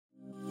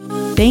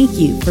Thank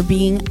you for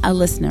being a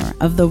listener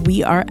of the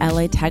We Are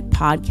LA Tech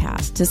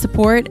podcast. To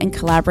support and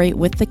collaborate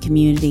with the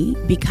community,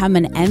 become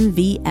an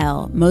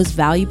MVL Most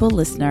Valuable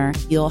Listener.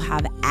 You'll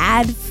have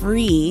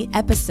ad-free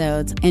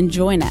episodes and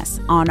join us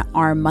on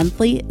our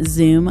monthly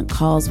Zoom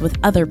calls with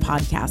other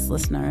podcast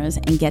listeners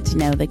and get to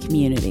know the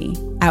community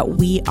at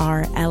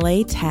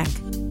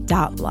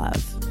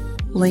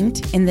WeAreLATech.love.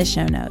 Linked in the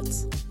show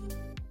notes.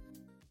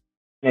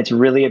 It's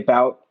really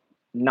about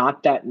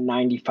not that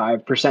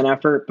 95%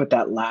 effort, but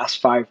that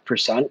last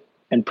 5%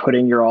 and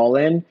putting your all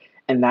in.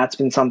 And that's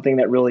been something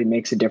that really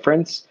makes a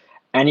difference.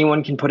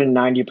 Anyone can put in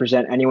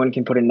 90%, anyone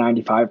can put in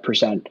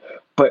 95%.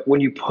 But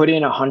when you put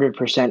in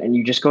 100% and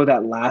you just go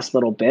that last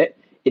little bit,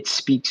 it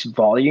speaks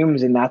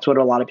volumes. And that's what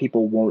a lot of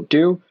people won't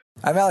do.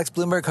 I'm Alex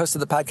Bloomberg, host of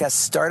the podcast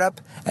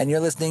Startup, and you're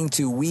listening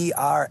to We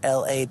Are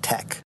LA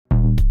Tech.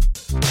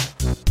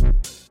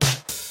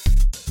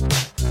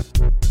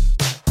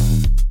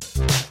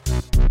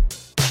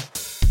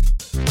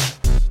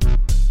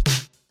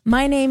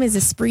 My name is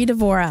Esprit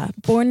Devora,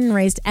 born and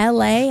raised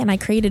LA, and I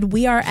created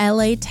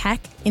WeAreLATech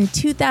in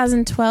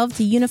 2012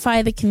 to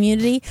unify the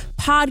community.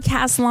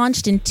 Podcast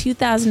launched in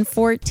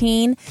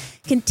 2014,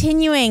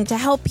 continuing to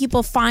help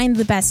people find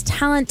the best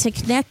talent, to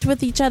connect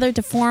with each other,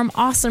 to form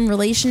awesome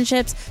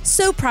relationships.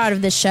 So proud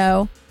of this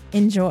show.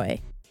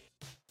 Enjoy.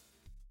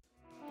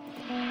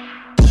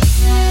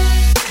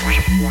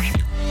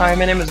 Hi,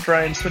 my name is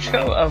Brian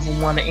Switchko of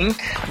One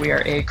Inc. We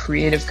are a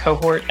creative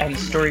cohort and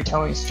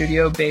storytelling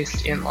studio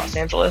based in Los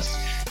Angeles.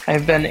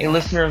 I've been a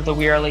listener of the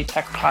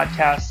WeAreLATech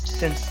podcast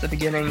since the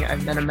beginning.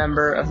 I've been a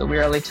member of the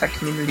WeAreLATech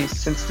community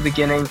since the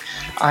beginning.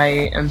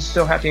 I am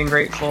so happy and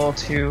grateful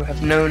to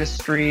have known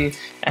Esprit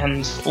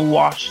and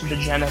watched the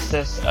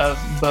genesis of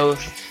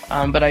both.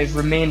 But I've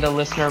remained a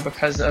listener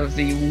because of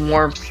the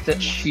warmth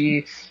that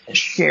she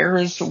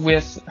shares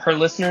with her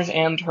listeners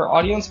and her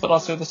audience, but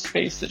also the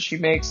space that she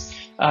makes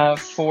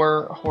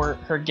for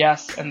her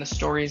guests and the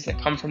stories that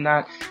come from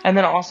that. And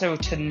then also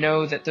to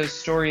know that those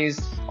stories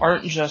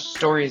aren't just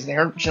stories. They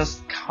aren't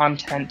just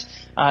content.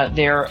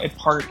 They're a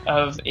part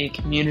of a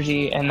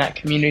community, and that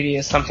community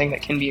is something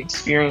that can be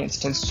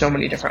experienced in so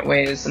many different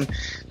ways. And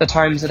the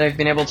times that I've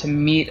been able to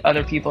meet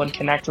other people and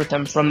connect with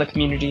them from the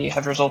community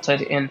have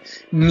resulted in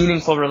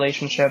meaningful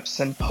relationships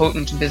and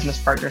potent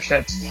business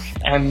partnerships,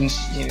 and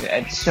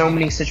so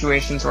many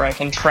situations where I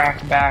can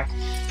track back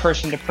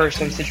person to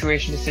person,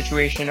 situation to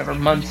situation over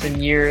months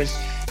and years,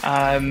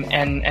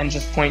 and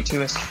just point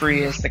to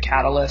Esprit as the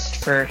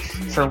catalyst for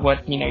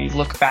what you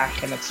look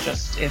back and it's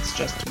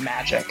just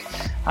magic.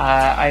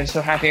 I'm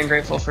so happy and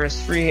grateful for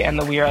Esprit and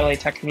the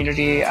WeAreLATech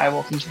community. I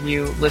will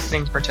continue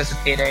listening,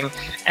 participating,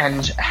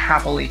 and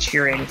happily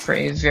cheering for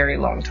a very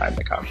long time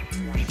to come.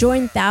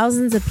 Join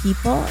thousands of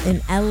people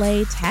in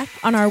LA Tech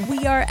on our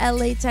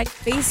WeAreLATech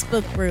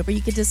Facebook group, where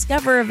you can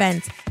discover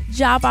events,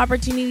 job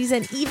opportunities,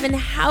 and even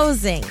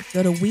housing.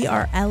 Go to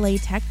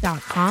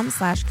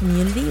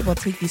wearelatech.com/community. It will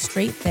take you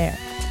straight there.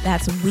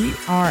 That's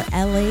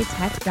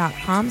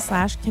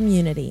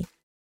wearelatech.com/community.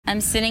 I'm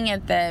sitting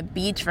at the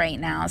beach right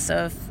now,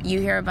 so if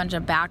you hear a bunch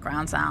of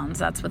background sounds,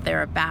 that's what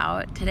they're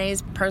about.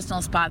 Today's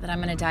personal spot that I'm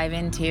going to dive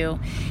into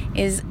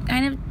is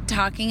kind of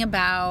talking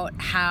about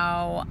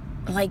how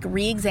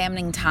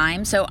re-examining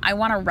time. So I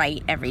want to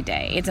write every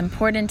day. It's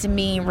important to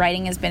me.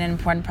 Writing has been an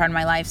important part of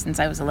my life since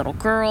I was a little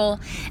girl.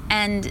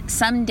 And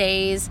some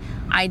days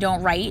I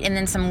don't write, and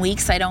then some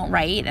weeks I don't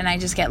write, and I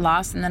just get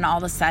lost. And then all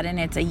of a sudden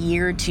it's a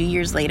year, 2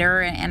 years later,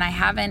 and I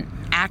haven't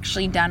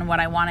actually done what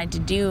I wanted to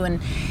do.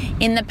 And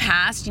in the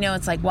past,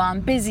 it's like, well,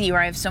 I'm busy or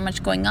I have so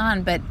much going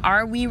on, but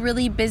are we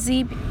really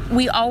busy?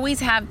 We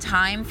always have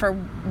time for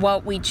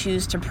what we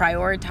choose to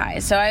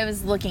prioritize. So I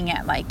was looking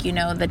at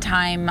the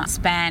time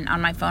spent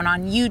on my phone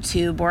on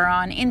YouTube or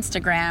on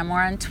Instagram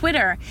or on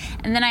Twitter.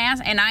 And then I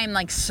asked, and I'm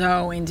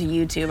so into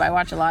YouTube. I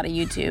watch a lot of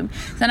YouTube.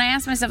 So then I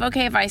asked myself,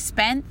 okay, if I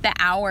spent the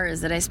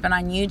hours that I spent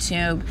on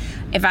YouTube,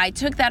 if I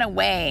took that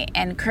away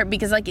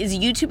because is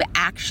YouTube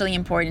actually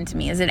important to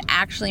me? Is it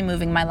actually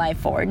moving my life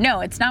forward?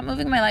 No, it's not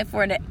moving my life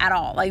forward at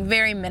all,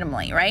 very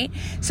minimally, right?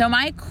 So am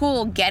I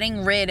cool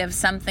getting rid of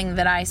something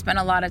that I spent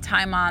a lot of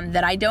time on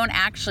that I don't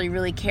actually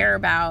really care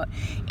about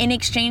in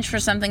exchange for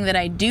something that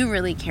I do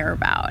really care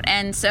about?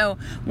 And so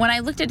when I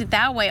looked at it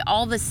that way,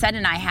 all of a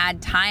sudden I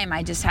had time.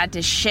 I just had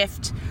to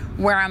shift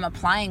where I'm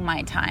applying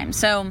my time.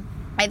 So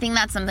I think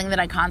that's something that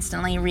I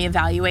constantly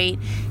reevaluate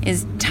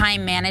is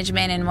time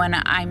management. And when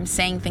I'm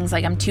saying things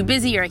like I'm too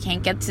busy or I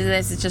can't get to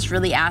this, it's just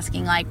really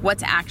asking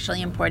what's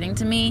actually important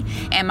to me?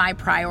 Am I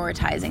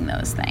prioritizing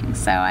those things?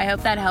 So I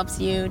hope that helps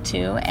you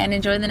too, and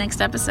enjoy the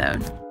next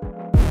episode.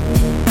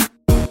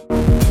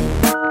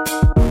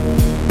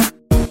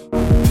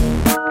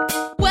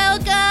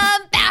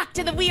 Welcome back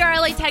to the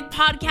WeAreLATech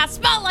podcast,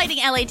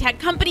 spotlighting LA tech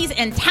companies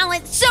and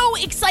talent. So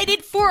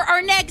excited for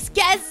our next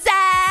guest,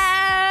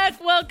 Zach.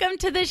 Welcome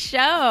to the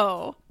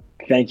show.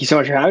 Thank you so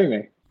much for having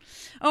me.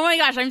 Oh my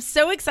gosh, I'm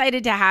so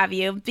excited to have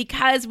you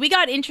because we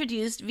got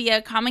introduced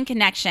via Common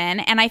Connection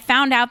and I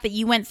found out that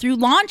you went through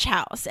Launch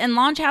House. And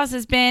Launch House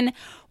has been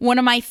one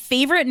of my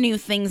favorite new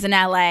things in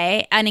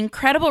LA, an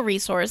incredible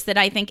resource that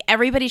I think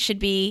everybody should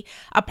be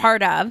a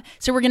part of.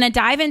 So we're going to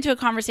dive into a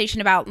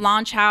conversation about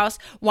Launch House,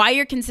 why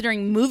you're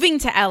considering moving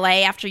to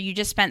LA after you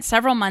just spent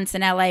several months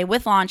in LA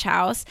with Launch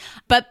House.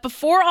 But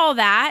before all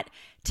that,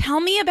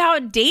 tell me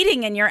about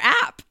dating in your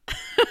app.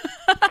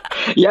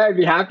 Yeah, I'd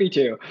be happy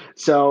to.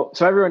 So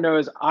everyone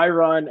knows I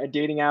run a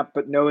dating app,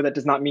 but no, that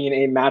does not mean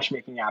a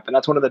matchmaking app. And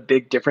that's one of the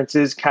big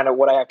differences, kind of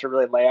what I have to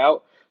really lay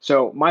out.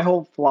 So my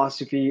whole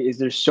philosophy is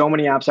there's so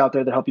many apps out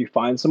there that help you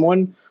find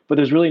someone, but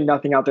there's really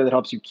nothing out there that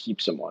helps you keep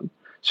someone.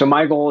 So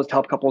my goal is to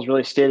help couples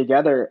really stay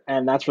together.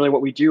 And that's really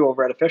what we do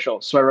over at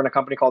Official. So I run a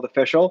company called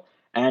Official.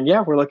 And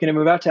yeah, we're looking to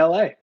move out to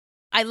LA.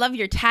 I love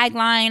your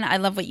tagline. I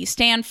love what you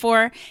stand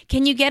for.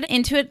 Can you get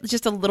into it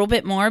just a little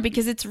bit more?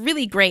 Because it's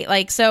really great.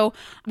 Like, so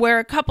we're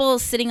a couple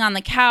sitting on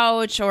the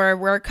couch or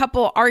we're a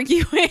couple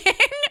arguing.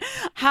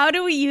 How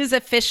do we use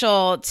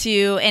Official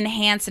to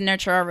enhance and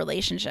nurture our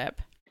relationship?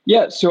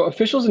 Yeah, so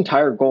Official's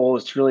entire goal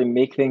is to really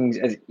make things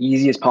as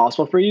easy as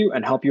possible for you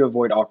and help you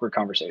avoid awkward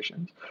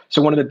conversations.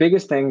 So one of the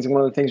biggest things and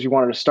one of the things we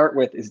wanted to start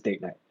with is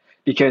date night.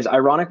 Because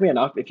ironically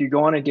enough, if you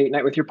go on a date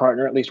night with your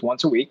partner at least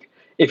once a week,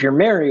 if you're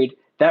married,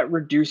 that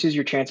reduces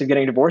your chance of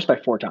getting divorced by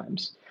 4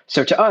 times.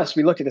 So to us,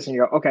 we looked at this and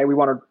you go, okay, we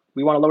want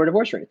to lower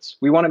divorce rates.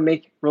 We want to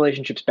make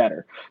relationships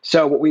better.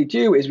 So what we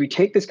do is we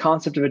take this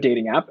concept of a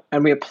dating app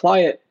and we apply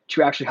it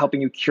to actually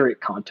helping you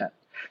curate content.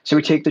 So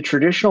we take the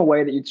traditional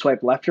way that you'd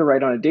swipe left or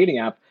right on a dating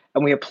app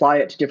and we apply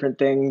it to different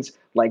things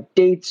like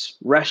dates,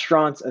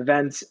 restaurants,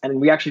 events,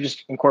 and we actually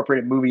just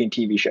incorporated movie and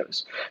TV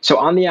shows. So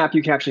on the app,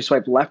 you can actually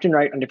swipe left and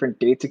right on different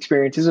dates,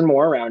 experiences, and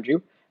more around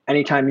you.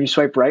 Anytime you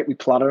swipe right, we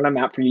plot it on a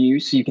map for you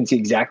so you can see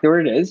exactly where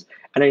it is.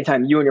 And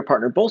anytime you and your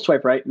partner both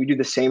swipe right, we do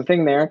the same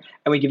thing there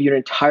and we give you an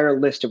entire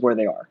list of where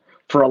they are.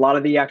 For a lot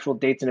of the actual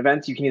dates and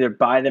events, you can either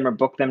buy them or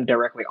book them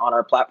directly on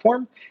our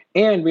platform.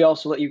 And we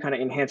also let you kind of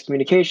enhance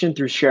communication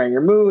through sharing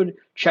your mood,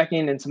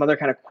 check-in, and some other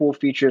kind of cool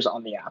features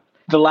on the app.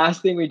 The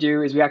last thing we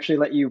do is we actually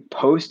let you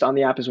post on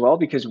the app as well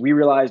because we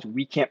realized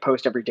we can't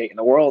post every date in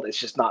the world. It's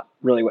just not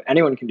really what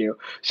anyone can do.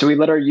 So we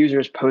let our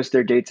users post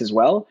their dates as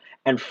well.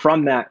 And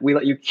from that, we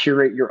let you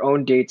curate your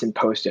own dates and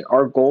post it.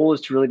 Our goal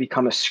is to really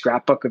become a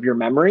scrapbook of your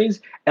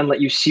memories and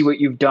let you see what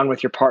you've done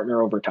with your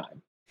partner over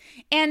time.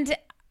 And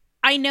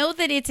I know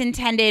that it's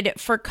intended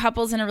for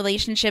couples in a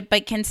relationship,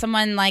 but can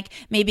someone like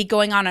maybe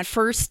going on a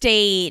first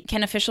date,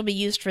 can Official be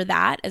used for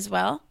that as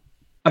well?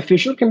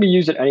 Official can be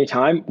used at any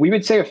time. We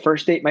would say a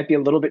first date might be a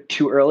little bit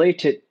too early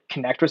to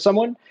connect with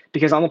someone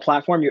because on the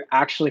platform, you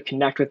actually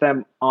connect with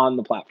them on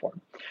the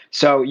platform.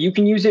 So you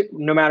can use it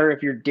no matter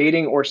if you're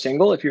dating or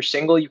single. If you're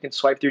single, you can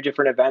swipe through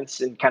different events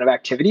and kind of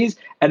activities.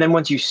 And then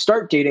once you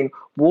start dating,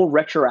 we'll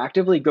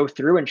retroactively go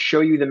through and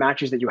show you the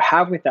matches that you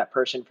have with that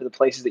person for the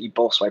places that you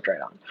both swiped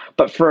right on.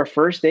 But for a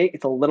first date,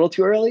 it's a little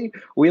too early.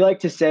 We like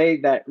to say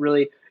that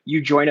really you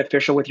join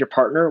Official with your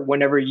partner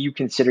whenever you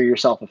consider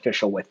yourself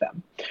official with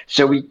them.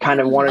 So we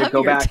kind of wanted to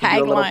go back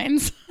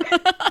taglines.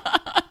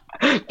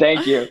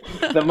 Thank you.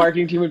 The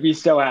marketing team would be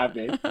so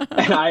happy.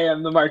 And I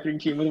am the marketing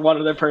team with one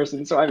other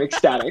person, so I'm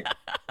ecstatic.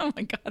 Oh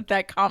my God,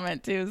 that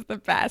comment too is the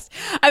best.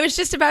 I was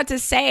just about to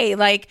say,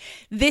 like,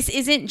 this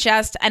isn't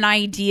just an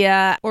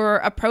idea or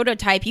a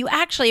prototype. You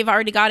actually have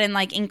already gotten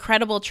like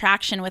incredible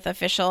traction with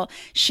Official.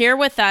 Share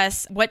with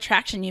us what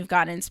traction you've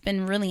gotten. It's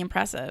been really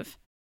impressive.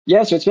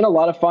 Yeah, so it's been a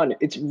lot of fun.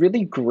 It's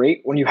really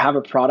great when you have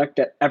a product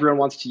that everyone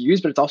wants to use,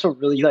 but it's also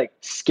really like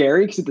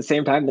scary because at the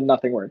same time, then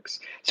nothing works.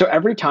 So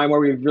every time where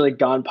we've really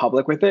gone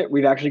public with it,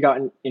 we've actually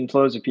gotten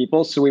inflows of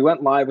people. So we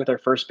went live with our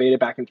first beta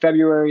back in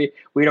February.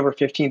 We had over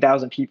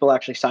 15,000 people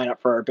actually sign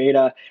up for our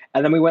beta.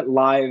 And then we went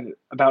live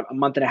about a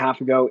month and a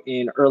half ago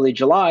in early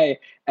July,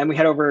 and we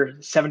had over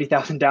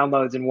 70,000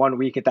 downloads in 1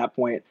 week at that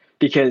point,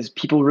 because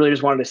people really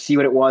just wanted to see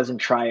what it was and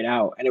try it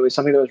out. And it was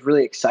something that was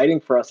really exciting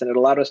for us, and it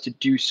allowed us to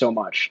do so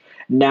much.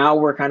 Now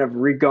we're kind of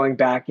going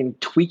back and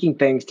tweaking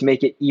things to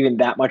make it even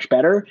that much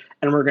better.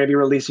 And we're going to be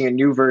releasing a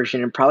new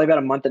version in probably about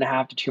a month and a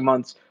half to 2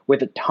 months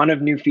with a ton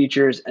of new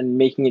features and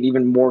making it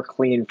even more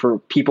clean for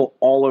people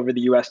all over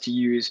the US to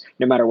use,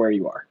 no matter where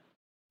you are.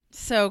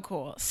 So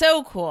cool.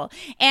 So cool.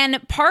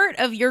 And part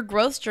of your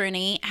growth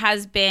journey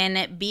has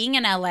been being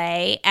in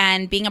LA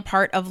and being a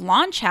part of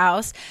Launch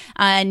House,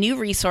 a new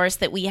resource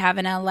that we have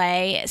in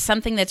LA,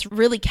 something that's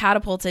really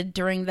catapulted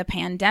during the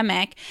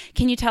pandemic.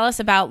 Can you tell us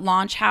about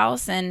Launch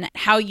House and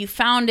how you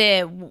found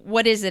it?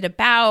 What is it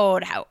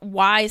about?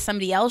 Why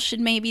somebody else should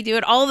maybe do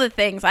it? All the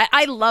things.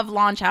 I love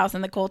Launch House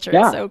and the culture.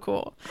 Yeah. It's so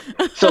cool.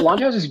 So Launch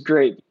House is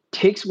great.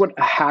 Takes what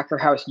a hacker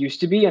house used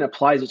to be and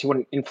applies it to what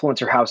an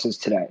influencer house is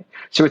today.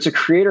 So it's a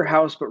creator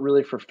house, but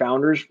really for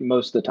founders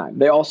most of the time.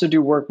 They also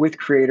do work with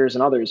creators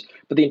and others,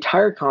 but the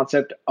entire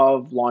concept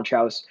of Launch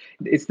House,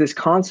 it's this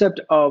concept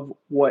of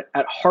what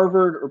at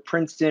Harvard or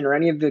Princeton or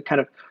any of the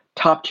kind of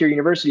top tier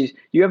universities,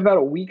 you have about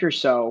a week or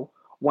so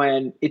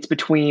when it's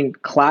between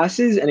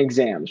classes and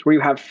exams where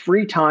you have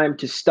free time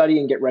to study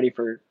and get ready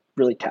for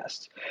really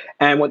test.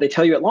 And what they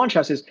tell you at Launch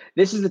House is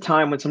this is the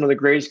time when some of the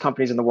greatest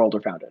companies in the world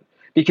are founded,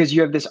 because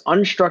you have this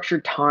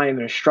unstructured time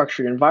in a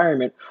structured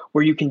environment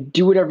where you can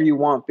do whatever you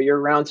want, but you're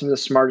around some of the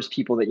smartest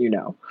people that you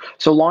know.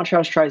 So Launch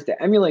House tries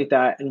to emulate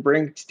that and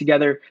bring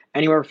together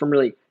anywhere from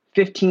really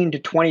 15 to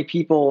 20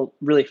 people,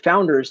 really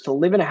founders, to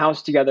live in a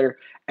house together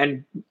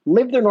and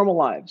live their normal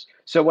lives.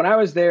 So when I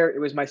was there, it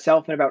was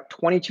myself and about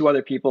 22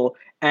 other people,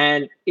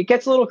 and it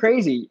gets a little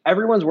crazy.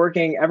 Everyone's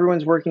working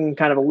in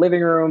kind of a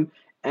living room,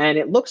 and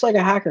it looks like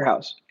a hacker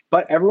house,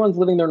 but everyone's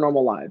living their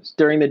normal lives.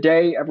 During the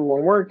day,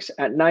 everyone works.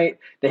 At night,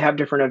 they have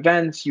different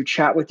events. You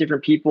chat with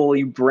different people,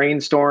 you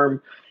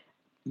brainstorm,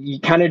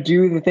 you kind of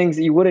do the things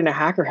that you would in a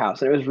hacker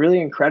house. And it was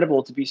really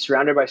incredible to be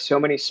surrounded by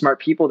so many smart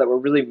people that were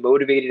really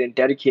motivated and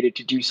dedicated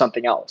to do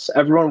something else.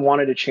 Everyone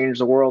wanted to change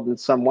the world in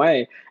some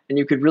way. And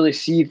you could really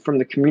see from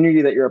the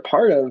community that you're a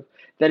part of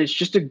that it's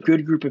just a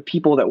good group of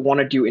people that want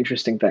to do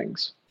interesting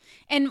things.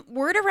 And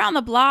word around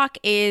the block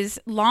is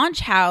Launch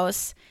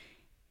House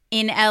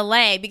in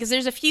LA, because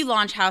there's a few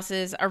launch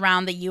houses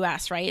around the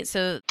US, right?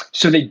 So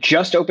they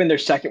just opened their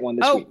second one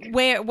this week.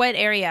 What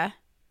area?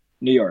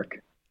 New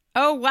York.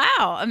 Oh,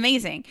 wow.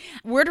 Amazing.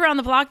 Word around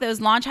the block, though, is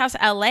Launch House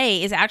LA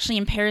is actually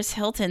in Paris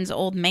Hilton's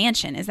old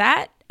mansion. Is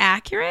that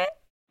accurate?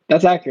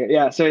 That's accurate.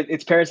 Yeah. So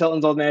it's Paris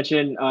Hilton's old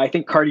mansion. I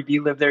think Cardi B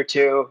lived there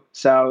too.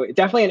 So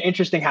definitely an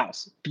interesting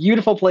house.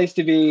 Beautiful place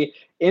to be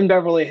in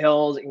Beverly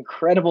Hills.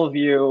 Incredible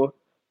view.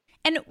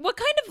 And what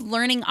kind of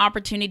learning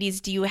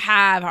opportunities do you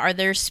have? Are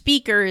there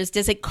speakers?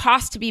 Does it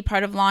cost to be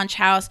part of Launch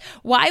House?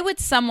 Why would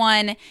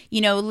someone,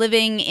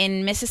 living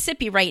in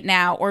Mississippi right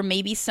now, or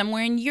maybe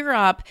somewhere in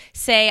Europe,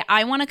 say,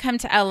 I want to come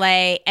to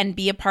LA and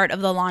be a part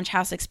of the Launch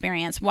House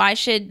experience? Why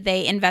should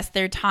they invest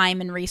their time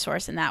and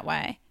resource in that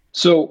way?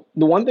 So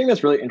the one thing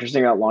that's really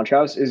interesting about Launch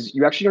House is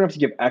you actually don't have to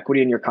give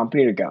equity in your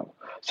company to go.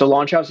 So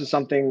Launch House is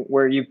something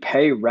where you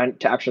pay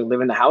rent to actually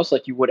live in the house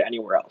like you would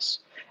anywhere else.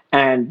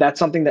 And that's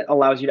something that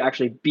allows you to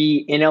actually be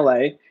in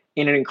LA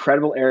in an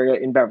incredible area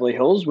in Beverly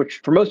Hills,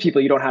 which for most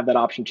people, you don't have that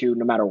option to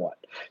no matter what.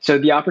 So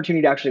the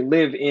opportunity to actually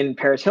live in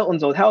Paris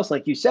Hilton's old house,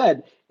 like you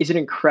said, is an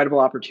incredible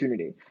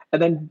opportunity. And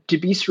then to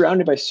be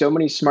surrounded by so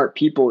many smart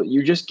people,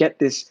 you just get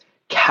this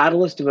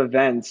catalyst of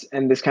events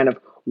and this kind of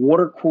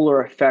water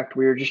cooler effect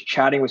where you're just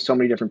chatting with so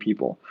many different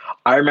people.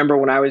 I remember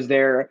when I was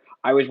there,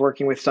 I was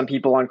working with some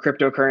people on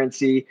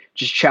cryptocurrency,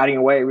 just chatting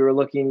away. We were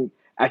looking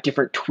at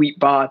different tweet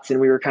bots, and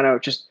we were kind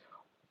of just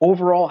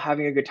overall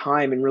having a good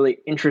time and really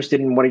interested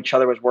in what each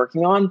other was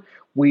working on.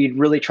 We'd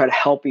really try to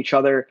help each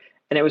other.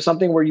 And it was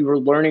something where you were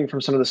learning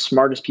from some of the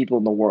smartest people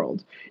in the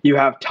world. You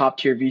have top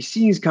tier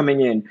VCs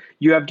coming in.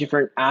 You have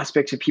different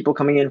aspects of people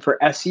coming in for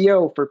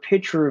SEO, for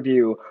pitch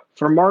review,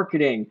 for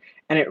marketing.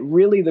 And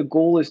the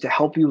goal is to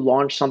help you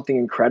launch something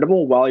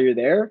incredible while you're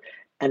there.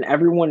 And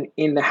everyone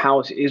in the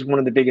house is one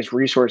of the biggest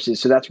resources.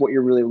 So that's what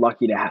you're really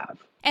lucky to have.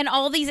 And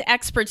all these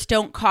experts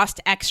don't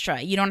cost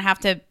extra. You don't have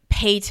to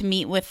pay to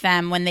meet with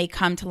them when they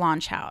come to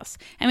Launch House.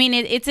 I mean,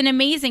 it's an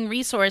amazing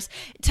resource.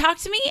 Talk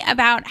to me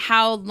about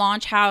how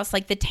Launch House,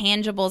 like the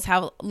tangibles,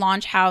 how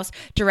Launch House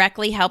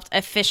directly helped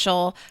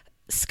Official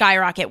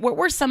skyrocket. What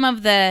were some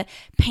of the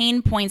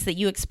pain points that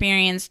you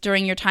experienced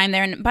during your time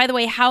there? And by the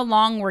way, how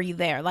long were you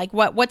there? Like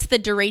what's the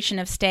duration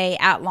of stay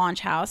at Launch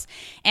House?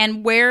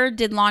 And where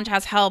did Launch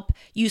House help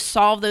you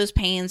solve those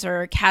pains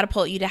or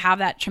catapult you to have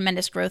that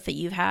tremendous growth that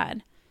you've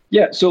had?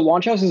 Yeah, so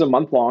Launch House is a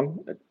month long,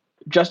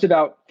 just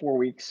about 4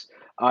 weeks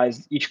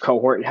is each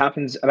cohort. It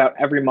happens about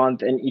every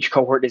month, and each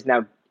cohort is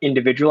now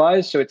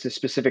individualized. So it's a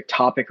specific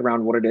topic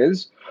around what it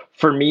is.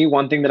 For me,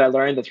 one thing that I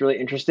learned that's really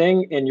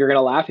interesting, and you're going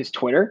to laugh, is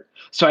Twitter.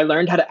 So I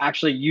learned how to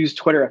actually use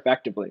Twitter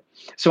effectively.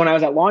 So when I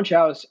was at Launch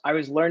House, I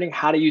was learning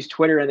how to use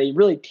Twitter, and they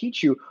really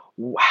teach you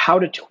how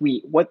to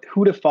tweet,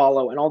 who to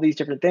follow, and all these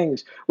different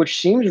things, which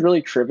seems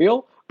really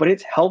trivial, but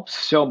it's helped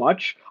so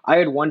much. I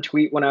had one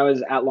tweet when I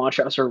was at Launch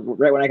House, or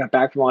right when I got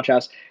back from Launch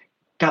House,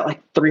 got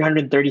like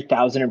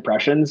 330,000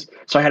 impressions.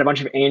 So I had a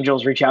bunch of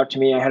angels reach out to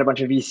me. I had a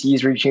bunch of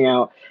VCs reaching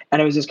out.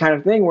 And it was this kind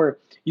of thing where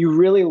you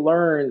really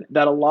learn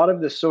that a lot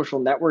of the social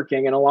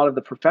networking and a lot of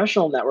the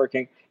professional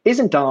networking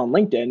isn't done on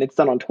LinkedIn. It's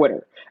done on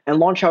Twitter. And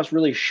Launch House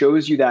really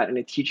shows you that, and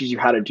it teaches you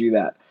how to do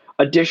that.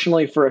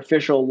 Additionally, for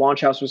Official,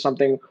 Launch House was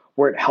something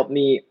where it helped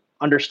me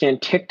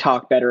understand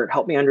TikTok better. It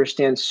helped me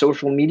understand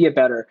social media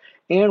better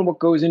and what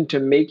goes into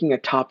making a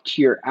top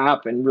tier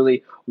app, and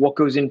really what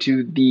goes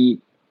into the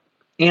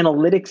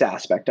analytics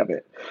aspect of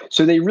it.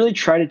 So they really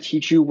try to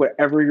teach you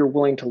whatever you're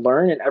willing to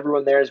learn, and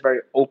everyone there is very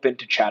open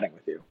to chatting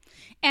with you.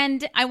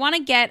 And I want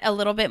to get a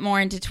little bit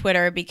more into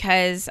Twitter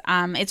because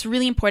it's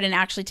really important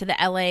actually to the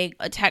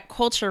LA tech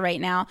culture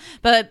right now.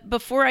 But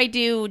before I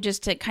do,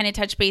 just to kind of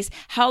touch base,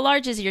 how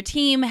large is your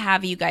team?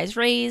 Have you guys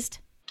raised?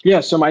 Yeah,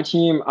 so my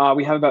team,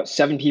 we have about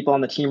 7 people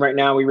on the team right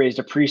now. We raised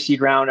a pre-seed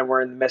round, and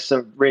we're in the midst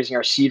of raising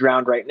our seed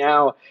round right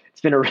now.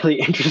 It's been a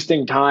really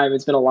interesting time.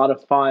 It's been a lot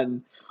of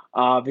fun.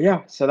 But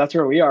yeah, so that's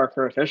where we are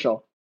for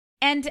Official.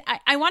 And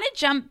I want to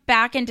jump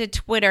back into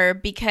Twitter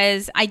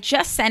because I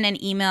just sent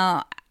an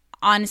email,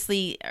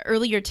 honestly,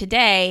 earlier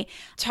today,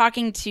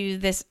 talking to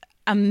this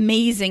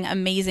amazing,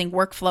 amazing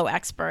workflow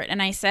expert.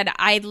 And I said,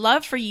 I'd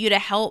love for you to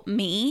help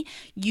me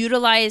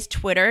utilize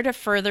Twitter to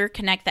further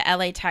connect the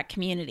LA Tech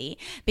community.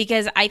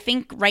 Because I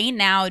think right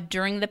now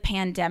during the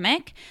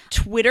pandemic,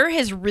 Twitter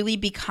has really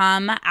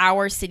become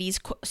our city's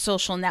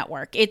social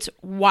network. It's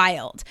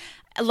wild.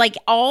 Like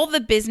all the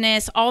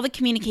business, all the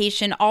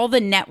communication, all the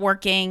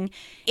networking,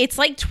 it's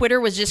like Twitter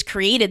was just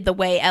created the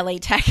way LA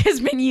Tech has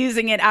been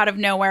using it out of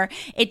nowhere.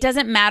 It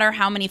doesn't matter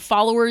how many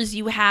followers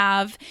you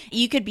have.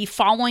 You could be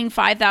following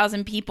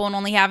 5,000 people and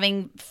only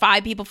having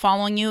 5 people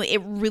following you. It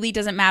really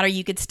doesn't matter.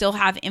 You could still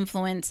have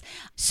influence.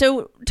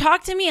 So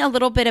talk to me a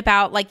little bit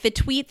about like the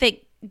tweet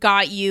that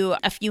got you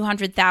a few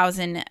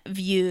 100,000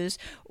 views.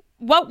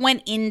 What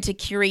went into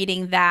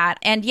curating that?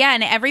 And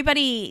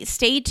everybody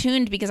stay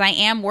tuned because I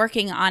am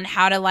working on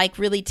how to like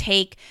really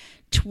take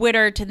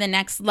Twitter to the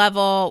next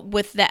level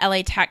with the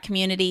LA Tech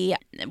community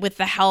with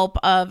the help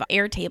of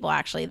Airtable,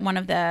 actually. One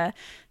of the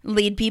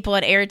lead people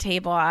at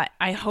Airtable,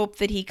 I hope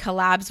that he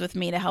collabs with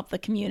me to help the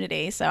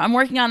community. So I'm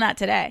working on that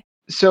today.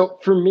 So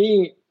for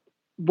me,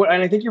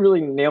 and I think you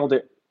really nailed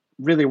it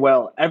really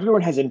well.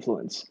 Everyone has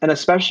influence. And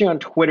especially on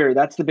Twitter,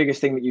 that's the biggest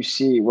thing that you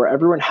see, where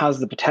everyone has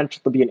the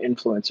potential to be an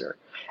influencer.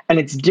 And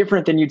it's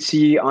different than you'd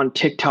see on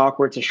TikTok,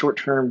 where it's a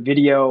short-term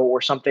video or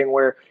something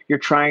where you're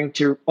trying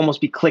to almost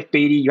be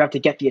clickbaity. You have to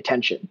get the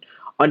attention.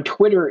 On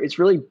Twitter, it's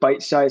really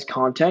bite-sized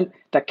content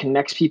that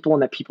connects people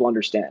and that people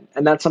understand.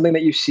 And that's something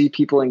that you see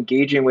people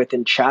engaging with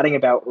and chatting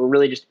about or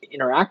really just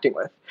interacting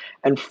with.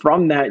 And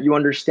from that, you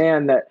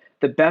understand that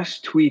the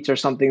best tweets are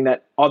something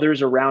that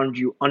others around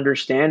you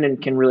understand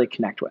and can really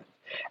connect with.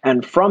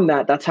 And from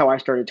that, that's how I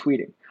started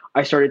tweeting.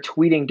 I started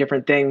tweeting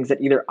different things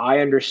that either I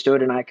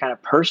understood and I kind of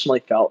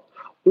personally felt,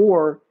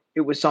 or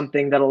it was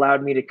something that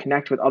allowed me to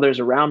connect with others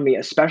around me,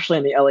 especially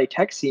in the LA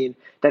Tech scene,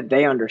 that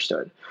they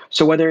understood.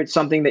 So whether it's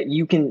something that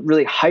you can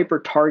really hyper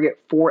target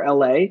for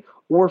LA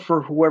or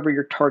for whoever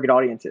your target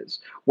audience is,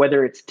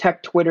 whether it's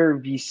tech Twitter,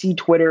 VC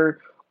Twitter,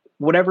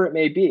 whatever it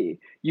may be,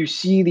 you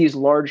see these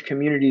large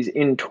communities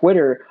in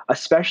Twitter,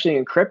 especially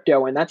in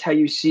crypto, and that's how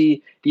you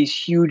see these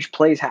huge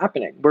plays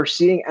happening. We're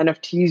seeing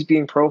NFTs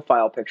being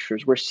profile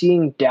pictures. We're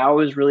seeing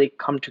DAOs really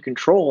come to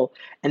control,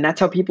 and that's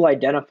how people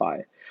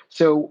identify.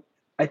 So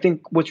I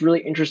think what's really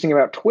interesting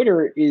about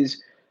Twitter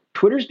is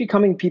Twitter's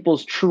becoming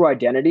people's true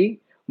identity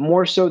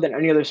more so than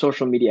any other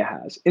social media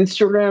has.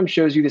 Instagram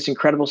shows you this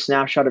incredible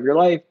snapshot of your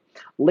life.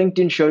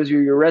 LinkedIn shows you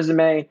your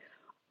resume.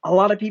 A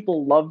lot of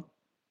people love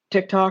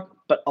TikTok,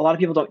 but a lot of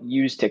people don't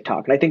use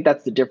TikTok. And I think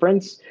that's the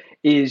difference,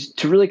 is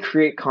to really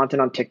create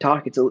content on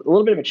TikTok. It's a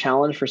little bit of a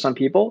challenge for some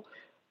people.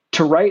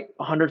 To write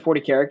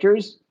 140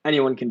 characters,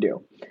 anyone can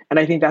do. And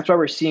I think that's why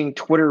we're seeing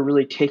Twitter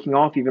really taking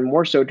off even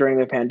more so during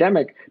the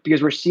pandemic,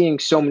 because we're seeing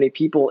so many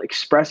people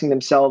expressing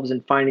themselves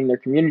and finding their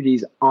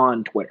communities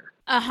on Twitter.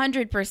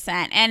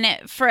 100%.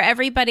 And for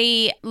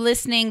everybody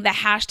listening, the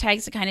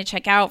hashtags to kind of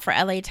check out for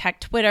LA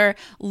Tech Twitter: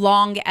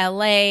 Long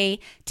LA,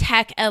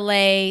 Tech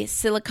LA,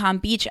 Silicon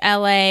Beach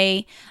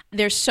LA.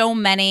 There's so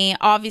many.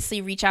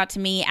 Obviously, reach out to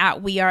me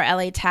at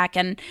WeAreLATech.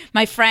 And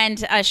my friend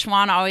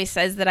Shwan always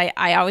says that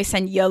I always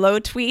send YOLO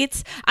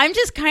tweets. I'm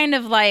just kind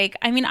of like,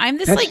 I'm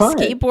this That's fine.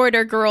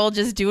 skateboarder girl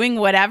just doing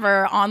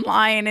whatever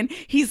online. And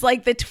he's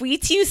like, the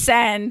tweets you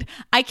send,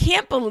 I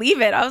can't believe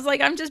it. I was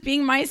like, I'm just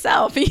being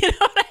myself. You know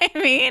what I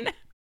mean?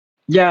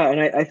 Yeah, and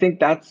I think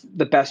that's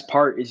the best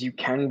part, is you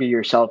can be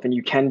yourself and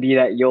you can be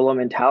that YOLO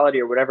mentality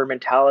or whatever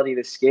mentality,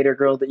 the skater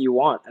girl that you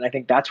want. And I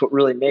think that's what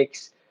really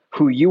makes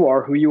who you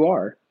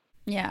are.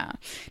 Yeah.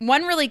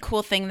 One really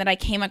cool thing that I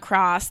came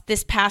across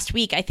this past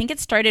week, I think it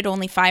started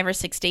only 5 or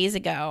 6 days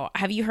ago.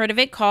 Have you heard of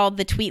it, called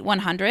the Tweet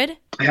 100?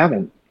 I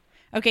haven't.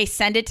 Okay,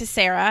 send it to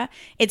Sarah.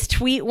 It's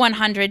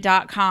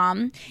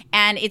tweet100.com,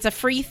 and it's a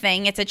free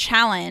thing. It's a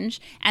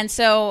challenge. And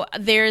so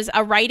there's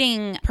a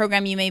writing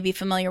program you may be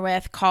familiar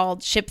with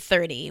called Ship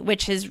 30,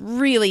 which has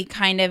really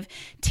kind of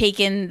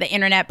taken the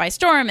internet by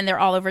storm, and they're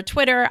all over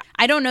Twitter.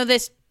 I don't know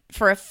this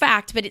for a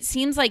fact, but it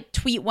seems like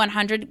Tweet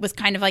 100 was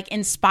kind of like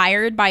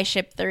inspired by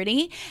Ship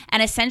 30.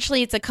 And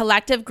essentially it's a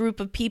collective group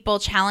of people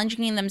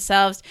challenging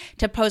themselves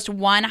to post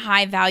one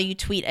high value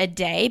tweet a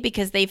day,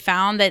 because they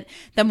found that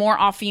the more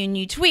often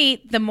you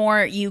tweet, the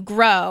more you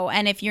grow.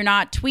 And if you're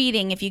not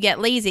tweeting, if you get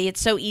lazy,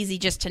 it's so easy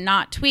just to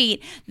not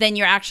tweet, then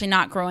you're actually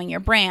not growing your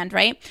brand,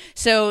 right?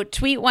 So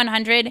Tweet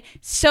 100,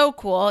 so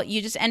cool.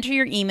 You just enter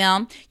your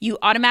email, you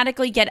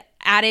automatically get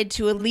added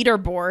to a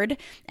leaderboard,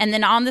 and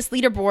then on this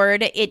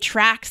leaderboard it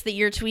tracks that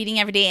you're tweeting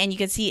every day, and you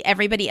can see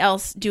everybody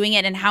else doing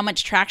it and how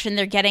much traction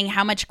they're getting,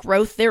 how much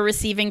growth they're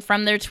receiving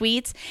from their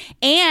tweets.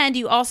 And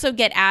you also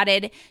get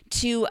added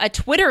to a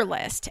Twitter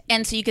list,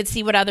 and so you could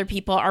see what other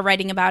people are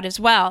writing about as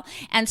well.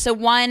 And so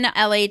one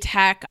LA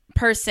Tech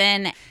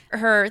person.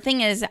 Her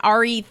thing is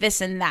Ari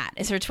this and that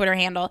is her Twitter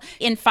handle.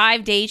 In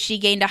 5 days, she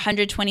gained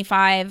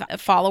 125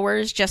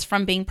 followers just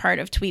from being part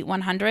of Tweet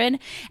 100.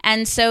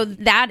 And so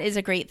that is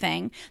a great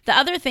thing. The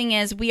other thing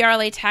is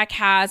WeAreLATech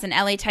has an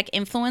LA Tech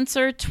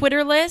influencer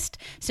Twitter list.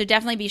 So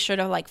definitely be sure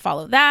to like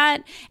follow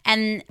that.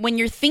 And when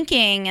you're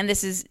thinking, and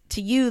this is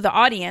to you, the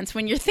audience,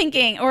 when you're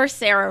thinking, or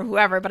Sarah, or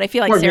whoever, but I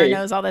feel like Sarah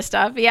knows all this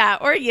stuff. Yeah,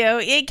 or you.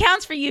 It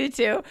counts for you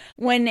too.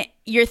 When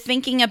you're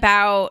thinking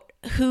about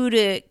who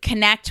to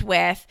connect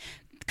with,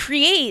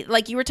 create,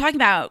 like you were talking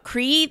about,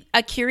 create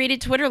a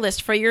curated Twitter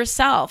list for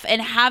yourself and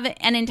have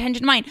an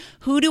intention in mind.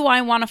 Who do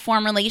I want to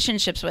form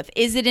relationships with?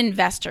 Is it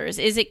investors?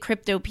 Is it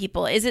crypto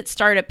people? Is it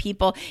startup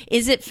people?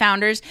 Is it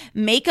founders?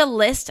 Make a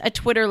list, a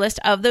Twitter list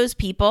of those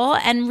people,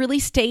 and really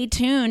stay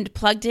tuned,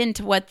 plugged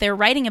into what they're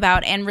writing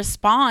about, and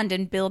respond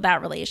and build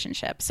that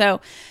relationship. So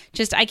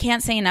just, I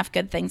can't say enough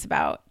good things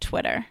about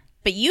Twitter.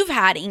 But you've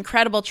had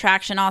incredible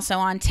traction also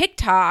on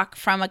TikTok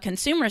from a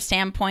consumer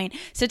standpoint.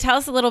 So tell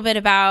us a little bit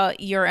about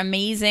your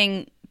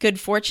amazing good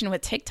fortune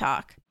with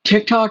TikTok.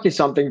 TikTok is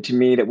something to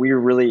me that we are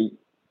really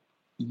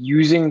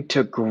using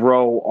to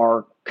grow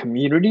our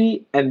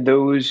community and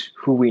those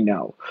who we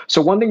know.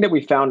 So one thing that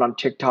we found on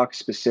TikTok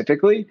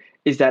specifically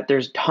is that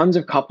there's tons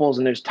of couples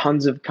and there's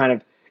tons of kind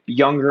of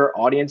younger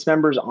audience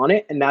members on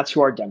it. And that's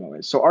who our demo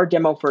is. So our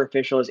demo for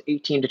official is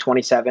 18 to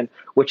 27,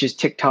 which is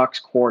TikTok's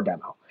core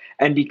demo.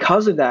 And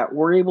because of that,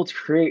 we're able to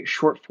create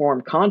short form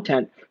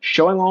content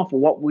showing off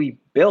what we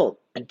built,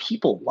 and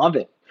people love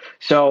it.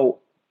 So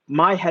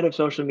my head of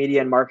social media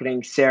and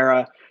marketing,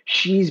 Sarah,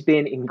 she's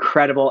been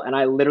incredible. And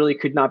I literally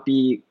could not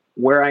be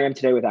where I am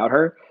today without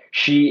her.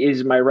 She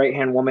is my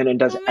right-hand woman and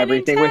does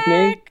everything with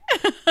me.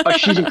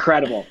 She's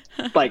incredible.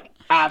 Like,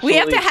 absolutely. We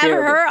have to have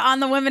her on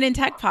the Women in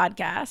Tech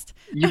podcast.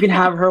 You can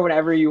have her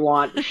whenever you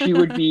want. She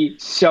would be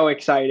so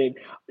excited.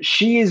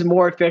 She is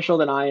more official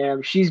than I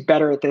am. She's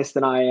better at this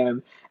than I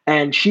am.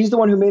 And she's the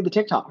one who made the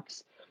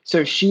TikToks.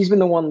 So she's been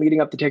the one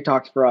leading up the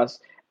TikToks for us.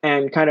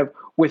 And kind of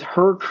with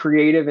her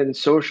creative and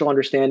social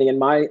understanding and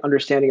my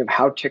understanding of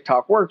how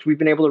TikTok works, we've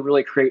been able to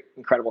really create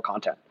incredible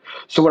content.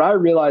 So what I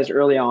realized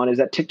early on is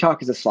that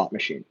TikTok is a slot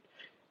machine.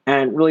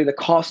 And really the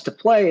cost to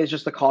play is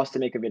just the cost to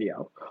make a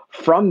video.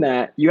 From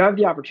that, you have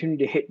the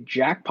opportunity to hit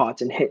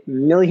jackpots and hit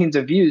millions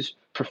of views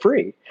for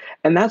free.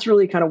 And that's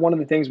really kind of one of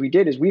the things we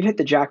did is we've hit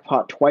the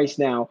jackpot twice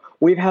now.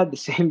 We've had the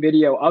same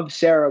video of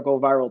Sarah go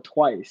viral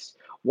twice.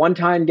 One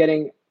time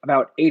getting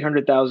about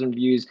 800,000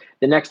 views,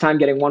 the next time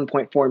getting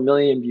 1.4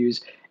 million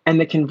views. And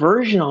the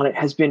conversion on it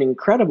has been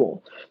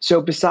incredible.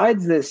 So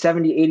besides the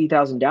 70,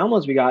 80,000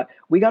 downloads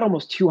we got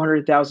almost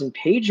 200,000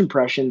 page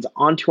impressions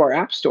onto our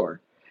app store.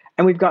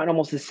 And we've gotten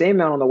almost the same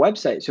amount on the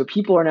website. So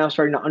people are now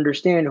starting to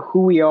understand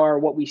who we are,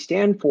 what we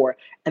stand for,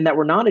 and that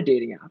we're not a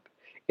dating app.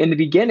 In the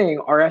beginning,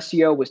 our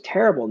SEO was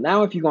terrible.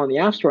 Now, if you go on the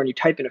App Store and you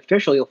type in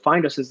official, you'll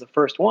find us as the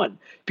first one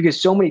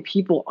because so many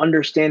people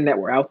understand that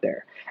we're out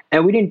there.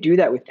 And we didn't do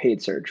that with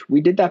paid search.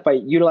 We did that by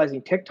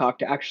utilizing TikTok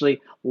to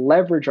actually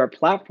leverage our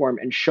platform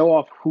and show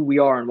off who we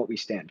are and what we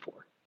stand for.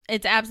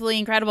 It's absolutely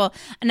incredible.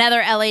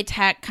 Another LA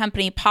Tech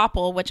company,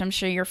 Popple, which I'm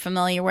sure you're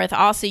familiar with,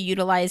 also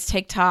utilized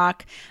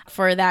TikTok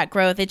for that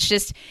growth.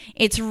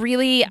 It's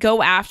really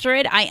go after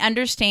it. I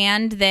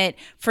understand that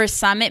for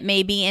some it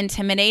may be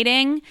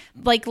intimidating.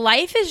 Like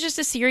life is just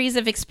a series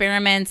of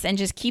experiments and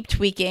just keep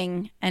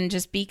tweaking and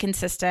just be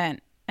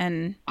consistent.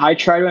 And I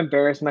try to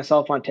embarrass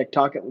myself on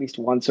TikTok at least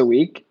once a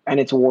week, and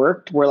it's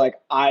worked. Where like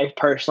I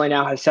personally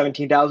now have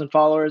 17,000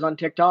 followers on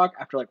TikTok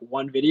after like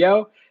one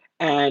video,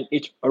 and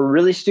it's a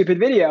really stupid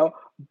video.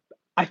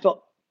 I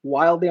felt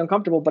wildly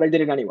uncomfortable, but I did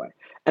it anyway.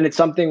 And it's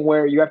something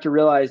where you have to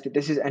realize that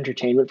this is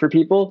entertainment for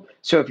people.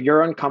 So if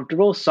you're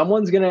uncomfortable,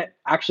 someone's gonna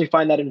actually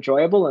find that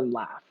enjoyable and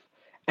laugh.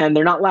 And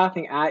they're not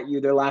laughing at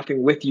you; they're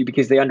laughing with you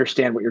because they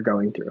understand what you're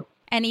going through.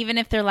 And even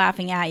if they're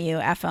laughing at you,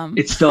 F them.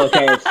 It's still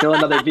okay. It's still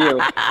another view.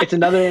 It's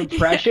another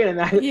impression, and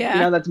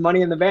that, that's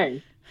money in the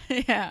bank.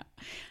 Yeah.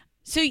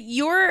 So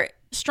you're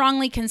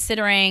strongly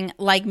considering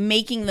like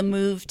making the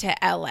move to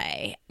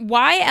LA.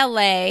 Why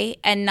LA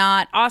and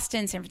not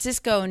Austin, San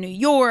Francisco, New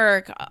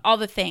York, all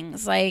the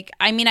things? Like,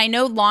 I mean, I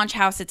know Launch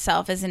House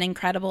itself is an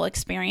incredible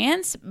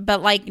experience,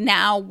 but like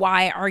now,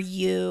 why are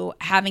you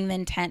having the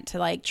intent to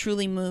like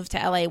truly move to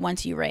LA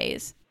once you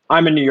raise?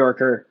 I'm a New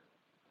Yorker.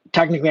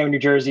 Technically, I'm in New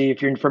Jersey.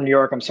 If you're from New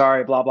York, I'm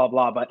sorry, blah, blah,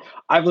 blah. But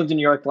I've lived in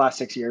New York the last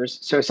 6 years.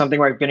 So it's something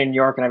where I've been in New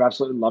York and I've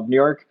absolutely loved New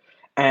York.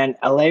 And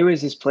LA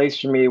was this place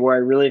for me where I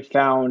really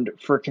found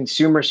for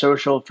consumer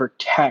social, for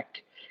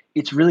tech,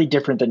 it's really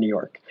different than New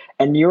York.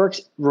 And New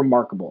York's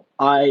remarkable.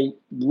 I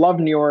love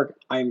New York.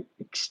 I'm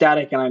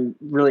ecstatic and I'm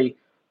really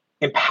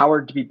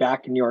empowered to be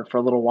back in New York for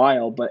a little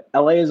while. But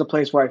LA is a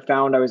place where I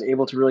found I was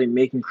able to really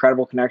make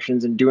incredible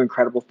connections and do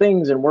incredible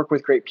things and work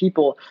with great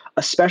people,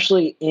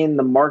 especially in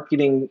the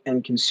marketing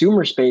and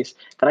consumer space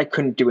that I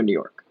couldn't do in New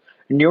York.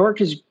 New York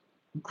is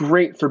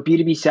great for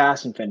B2B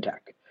SaaS and fintech.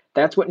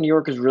 That's what New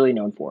York is really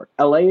known for.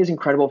 LA is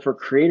incredible for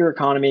creator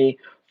economy,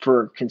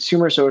 for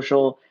consumer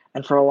social,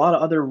 and for a lot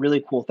of other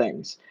really cool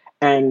things.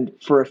 And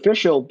for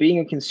Official, being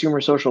a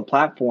consumer social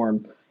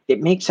platform,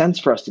 it makes sense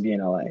for us to be in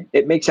LA.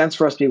 It makes sense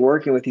for us to be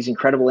working with these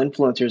incredible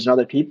influencers and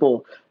other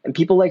people and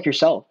people like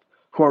yourself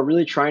who are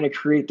really trying to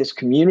create this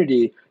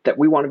community that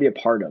we want to be a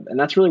part of. And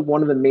that's really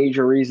one of the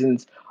major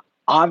reasons.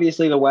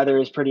 Obviously, the weather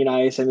is pretty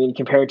nice. I mean,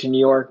 compared to New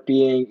York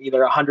being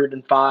either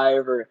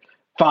 105 or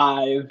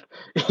 5,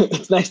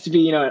 it's nice to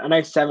be, a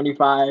nice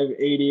 75,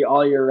 80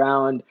 all year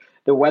round.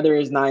 The weather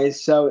is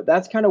nice. So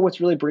that's kind of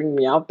what's really bringing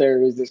me out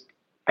there, is this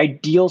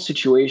ideal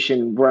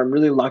situation where I'm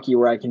really lucky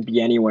where I can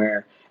be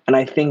anywhere. And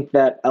I think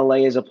that LA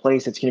is a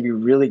place that's going to be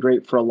really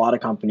great for a lot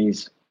of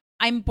companies.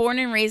 I'm born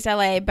and raised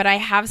LA, but I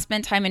have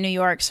spent time in New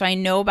York, so I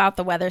know about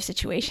the weather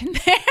situation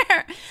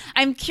there.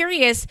 I'm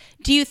curious,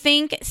 do you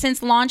think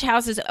since Launch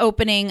House is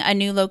opening a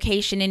new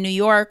location in New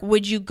York,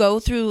 would you go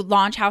through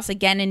Launch House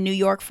again in New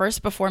York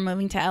first before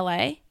moving to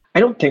LA? I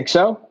don't think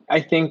so.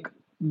 I think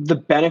the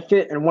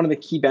benefit, and one of the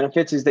key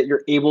benefits, is that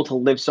you're able to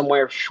live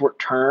somewhere short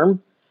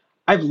term.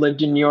 I've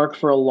lived in New York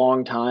for a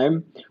long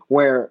time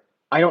where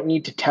I don't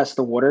need to test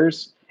the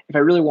waters. If I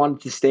really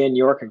wanted to stay in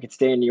New York, I could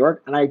stay in New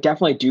York. And I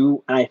definitely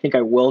do. And I think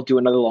I will do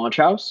another Launch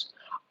House.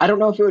 I don't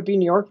know if it would be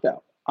New York,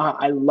 though.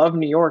 I love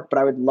New York, but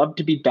I would love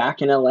to be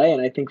back in LA.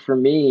 And I think for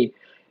me,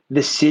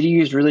 the city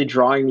is really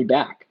drawing me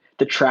back.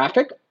 The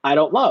traffic, I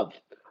don't love,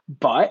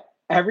 but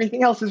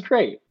everything else is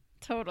great.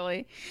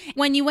 Totally.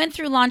 When you went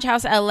through Launch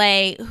House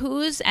LA,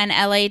 who's an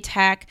LA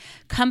tech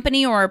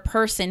company or a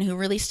person who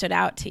really stood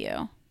out to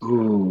you?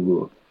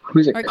 Ooh.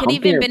 Who's it? Or it could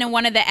even been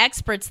one of the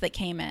experts that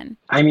came in.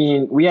 I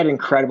mean, we had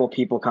incredible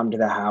people come to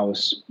the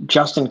house.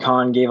 Justin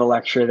Kahn gave a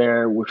lecture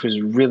there, which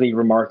was really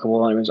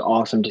remarkable, and it was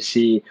awesome to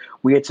see.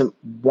 We had some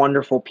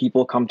wonderful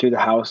people come through the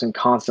house and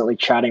constantly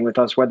chatting with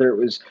us, whether it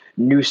was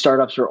new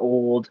startups or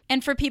old.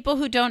 And for people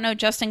who don't know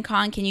Justin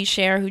Kahn, can you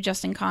share who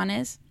Justin Kahn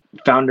is?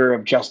 Founder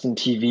of Justin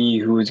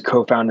TV, who is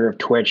co-founder of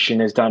Twitch and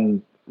has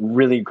done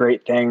really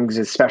great things,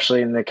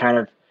 especially in the kind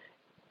of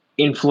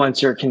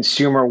influencer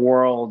consumer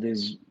world,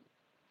 is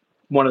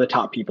one of the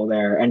top people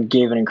there, and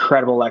gave an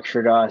incredible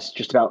lecture to us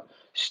just about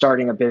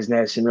starting a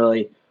business and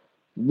really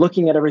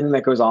looking at everything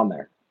that goes on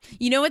there.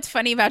 You know what's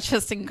funny about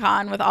Justin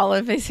Kahn with all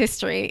of his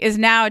history is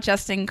now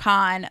Justin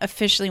Kahn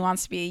officially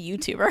wants to be a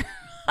YouTuber.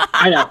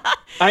 I know.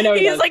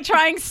 He's like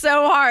trying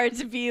so hard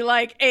to be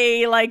like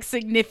a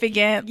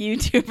significant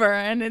YouTuber.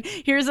 And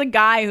here's a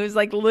guy who's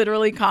like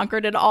literally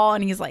conquered it all.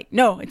 And he's like,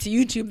 no, it's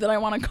YouTube that I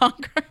want to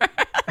conquer.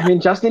 I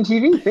mean, Justin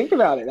TV, think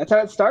about it. That's how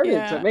it started.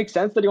 Yeah. So it makes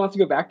sense that he wants to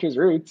go back to his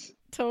roots.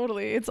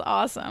 Totally. It's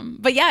awesome.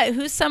 But yeah,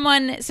 who's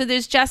someone, so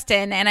there's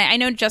Justin, and I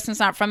know Justin's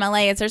not from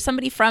LA. Is there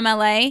somebody from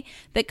LA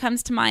that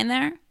comes to mind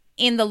there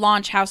in the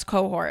Launch House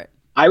cohort?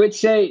 I would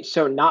say,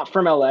 so not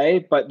from LA,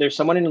 but there's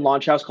someone in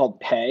Launch House called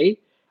Pei.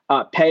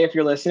 Pei, if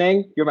you're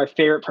listening, you're my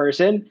favorite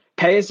person.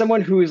 Pei is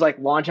someone who is like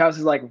Launch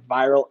House's like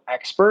viral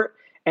expert,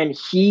 and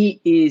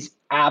he is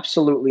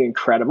absolutely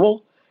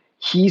incredible.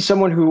 He's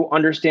someone who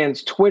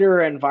understands Twitter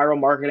and viral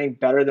marketing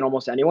better than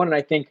almost anyone. And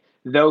I think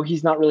though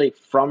he's not really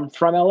from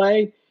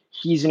LA,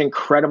 he's an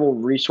incredible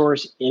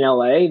resource in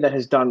LA that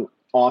has done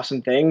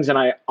awesome things. And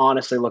I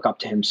honestly look up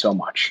to him so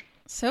much.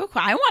 So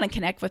cool. I want to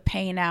connect with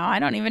Pei now. I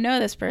don't even know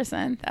this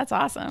person. That's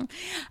awesome.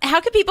 How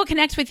can people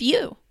connect with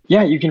you?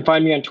 Yeah, you can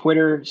find me on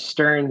Twitter,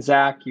 Stern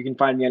Zach. You can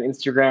find me on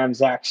Instagram,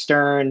 Zach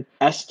Stern,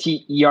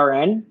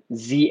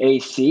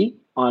 STERNZAC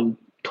on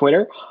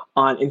Twitter.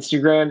 On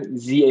Instagram,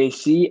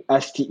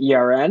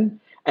 ZACSTERN.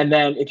 And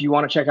then if you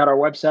want to check out our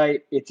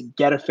website, it's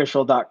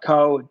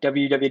getofficial.co,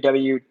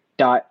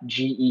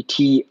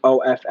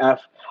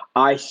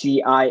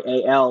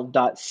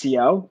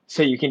 www.getofficial.co.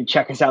 So you can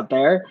check us out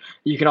there.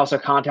 You can also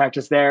contact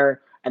us there.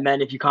 And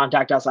then if you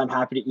contact us, I'm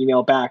happy to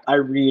email back. I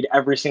read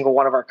every single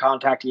one of our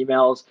contact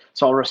emails,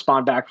 so I'll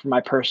respond back from my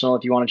personal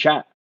if you want to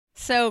chat.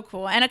 So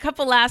cool. And a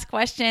couple last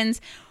questions.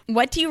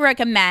 What do you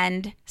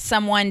recommend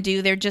someone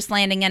do? They're just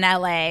landing in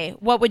LA.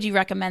 What would you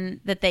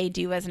recommend that they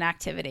do as an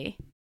activity?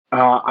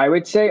 I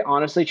would say,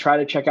 honestly, try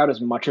to check out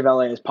as much of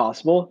LA as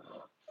possible.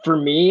 For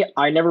me,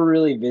 I never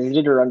really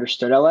visited or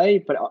understood LA,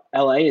 but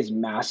LA is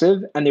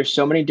massive. And there's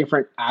so many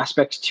different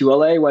aspects to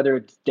LA, whether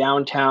it's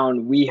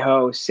downtown,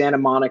 WeHo, Santa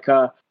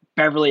Monica,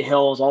 Beverly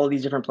Hills, all of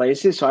these different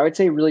places. So I would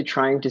say really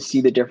trying to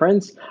see the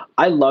difference.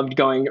 I loved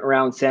going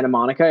around Santa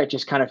Monica. It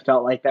just kind of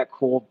felt like that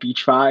cool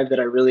beach vibe that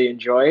I really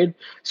enjoyed.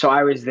 So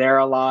I was there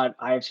a lot.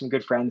 I have some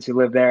good friends who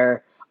live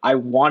there. I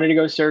wanted to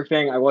go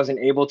surfing. I wasn't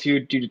able to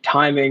due to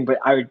timing, but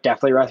I would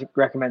definitely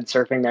recommend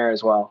surfing there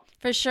as well.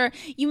 For sure.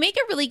 You make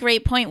a really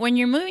great point. When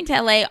you're moving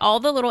to LA, all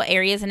the little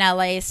areas in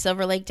LA,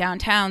 Silver Lake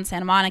downtown,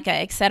 Santa Monica,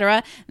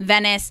 etc.,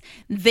 Venice,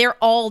 they're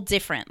all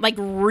different, like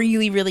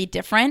really, really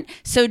different.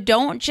 So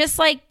don't just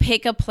like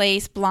pick a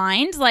place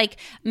blind, like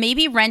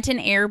maybe rent an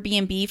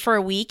Airbnb for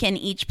a week in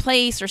each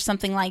place or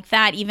something like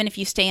that. Even if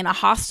you stay in a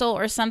hostel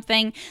or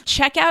something,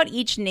 check out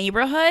each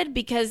neighborhood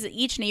because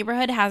each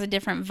neighborhood has a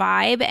different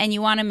vibe and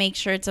you want to make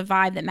sure it's a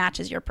vibe that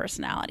matches your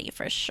personality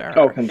for sure.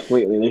 Oh,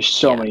 completely. There's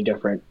so many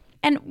different.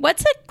 And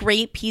what's a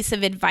great piece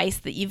of advice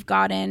that you've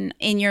gotten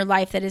in your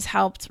life that has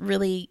helped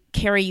really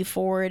carry you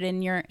forward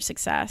in your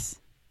success?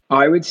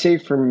 I would say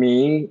for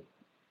me,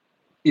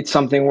 It's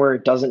something where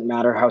it doesn't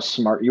matter how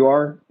smart you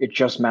are, it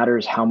just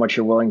matters how much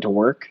you're willing to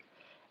work.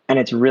 And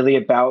it's really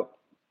about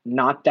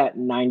not that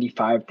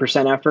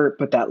 95% effort,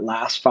 but that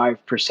last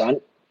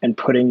 5% and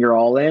putting your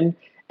all in.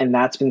 And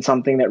that's been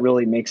something that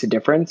really makes a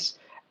difference.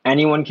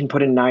 Anyone can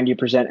put in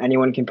 90%,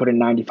 anyone can put in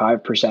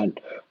 95%.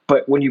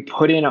 But when you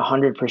put in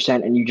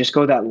 100% and you just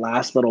go that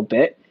last little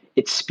bit,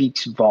 it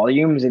speaks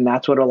volumes. And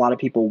that's what a lot of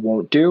people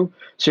won't do.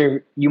 So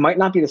you might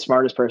not be the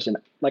smartest person.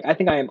 Like, I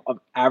think I am of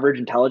average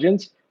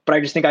intelligence, but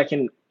I just think I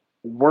can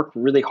work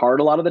really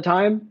hard a lot of the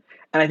time.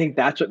 And I think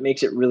that's what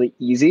makes it really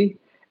easy.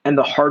 And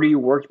the harder you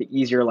work, the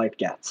easier life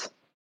gets.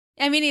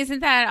 I mean, isn't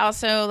that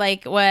also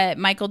like what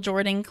Michael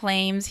Jordan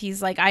claims?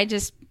 He's like, I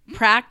just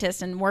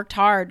practiced and worked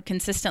hard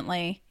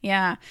consistently.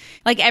 Yeah.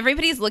 Like,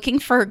 everybody's looking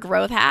for a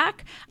growth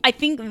hack. I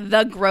think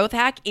the growth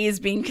hack is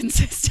being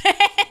consistent.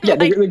 Yeah,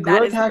 Like, the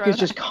growth hack is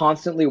just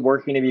constantly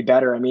working to be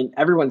better. I mean,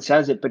 everyone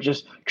says it, but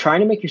just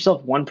trying to make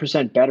yourself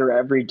 1% better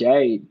every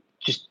day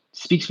just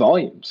speaks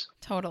volumes.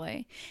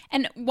 Totally.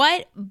 And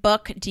what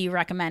book do you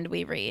recommend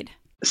we read?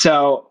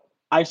 So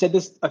I've said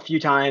this a few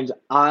times.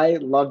 I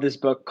love this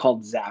book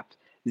called Zap,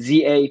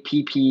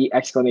 ZAPP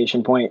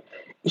exclamation point.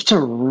 It's a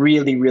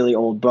really, really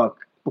old book.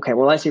 Okay,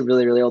 well, I say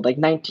really, really old, like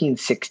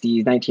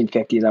 1960s,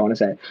 1950s, I want to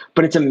say.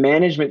 But it's a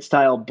management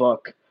style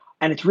book.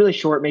 And it's really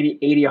short, maybe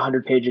 80,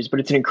 100 pages, but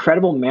it's an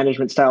incredible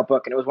management style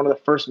book. And it was one of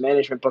the first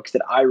management books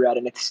that I read.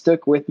 And it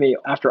stuck with me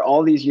after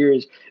all these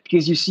years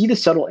because you see the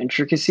subtle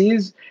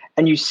intricacies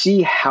and you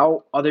see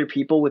how other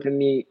people within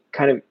the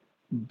kind of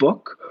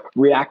book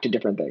react to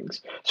different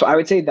things. So I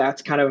would say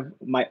that's kind of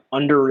my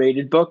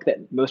underrated book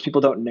that most people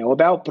don't know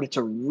about, but it's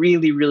a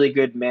really, really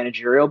good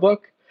managerial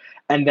book.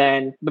 And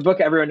then the book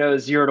everyone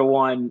knows, 0 to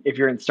 1, if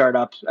you're in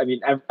startups. I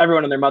mean,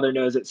 everyone and their mother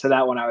knows it. So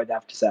that one I would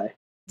have to say.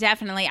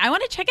 Definitely. I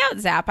want to check out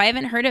Zap. I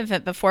haven't heard of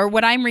it before.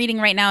 What I'm reading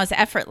right now is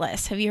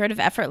Effortless. Have you heard of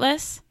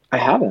Effortless? I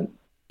haven't.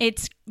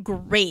 It's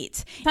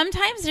great.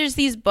 Sometimes there's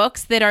these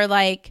books that are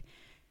like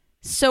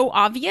so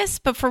obvious,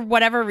 but for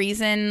whatever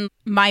reason,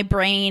 my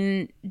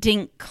brain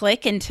didn't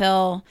click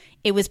until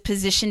it was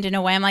positioned in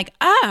a way I'm like,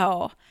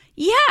 oh,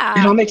 yeah.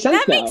 It all makes sense.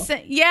 That makes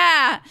sense.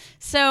 Yeah.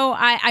 So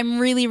I'm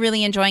really,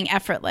 really enjoying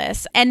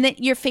Effortless. And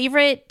your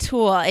favorite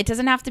tool, it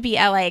doesn't have to be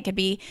LA. It could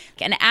be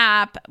an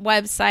app,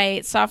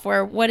 website,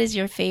 software. What is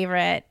your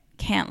favorite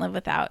can't live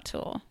without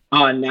tool?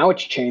 Now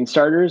it's chain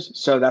starters.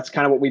 So that's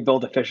kind of what we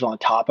build Official on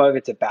top of.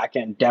 It's a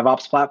backend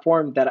DevOps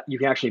platform that you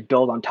can actually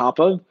build on top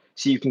of.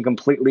 So you can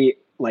completely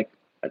like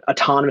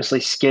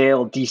autonomously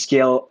scale,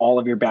 descale all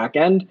of your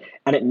backend.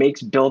 And it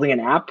makes building an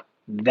app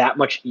that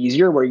much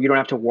easier where you don't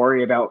have to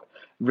worry about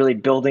really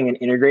building and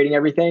integrating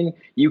everything.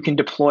 You can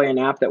deploy an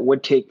app that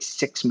would take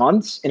 6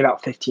 months in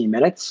about 15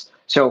 minutes.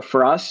 So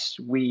for us,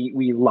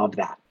 we love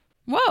that.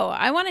 Whoa,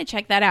 I want to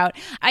check that out.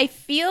 I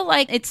feel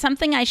like it's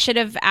something I should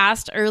have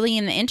asked early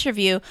in the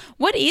interview.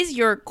 What is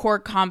your core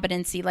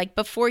competency? Like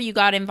before you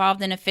got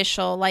involved in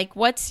Official, like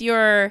what's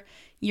your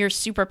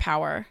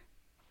superpower?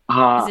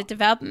 Is it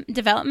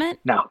development?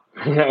 No,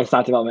 it's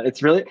not development.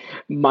 It's really,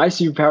 my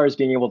superpower is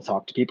being able to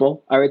talk to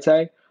people, I would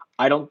say.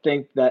 I don't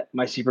think that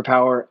my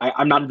superpower,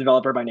 I'm not a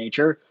developer by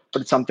nature,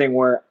 but it's something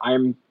where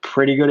I'm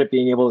pretty good at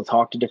being able to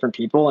talk to different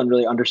people and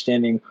really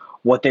understanding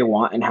what they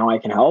want and how I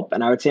can help.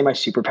 And I would say my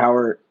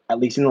superpower, at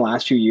least in the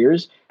last few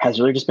years, has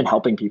really just been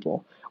helping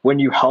people. When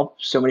you help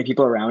so many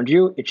people around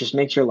you, it just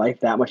makes your life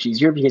that much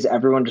easier because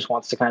everyone just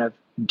wants to kind of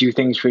do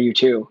things for you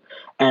too.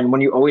 And when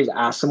you always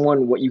ask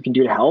someone what you can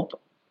do to help,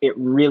 it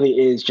really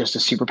is just a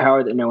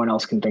superpower that no one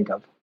else can think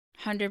of.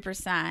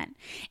 100%.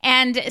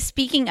 And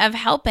speaking of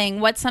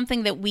helping, what's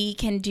something that we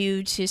can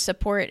do to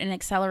support and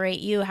accelerate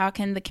you? How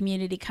can the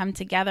community come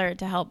together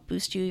to help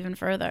boost you even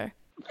further?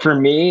 For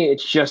me,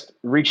 it's just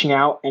reaching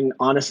out and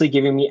honestly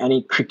giving me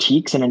any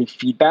critiques and any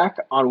feedback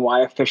on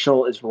why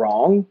Official is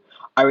wrong.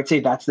 I would say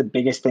that's the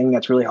biggest thing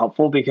that's really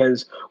helpful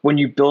because when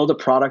you build a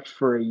product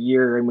for a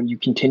year and when you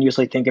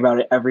continuously think about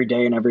it every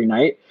day and every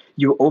night,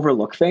 you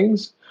overlook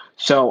things.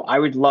 So I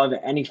would love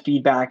any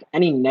feedback.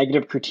 Any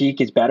negative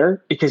critique is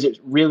better because it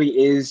really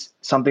is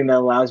something that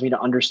allows me to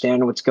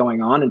understand what's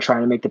going on and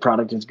trying to make the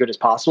product as good as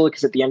possible.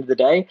 Because at the end of the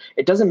day,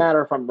 it doesn't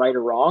matter if I'm right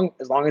or wrong.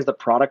 As long as the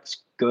product's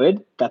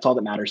good, that's all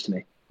that matters to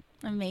me.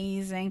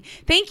 Amazing.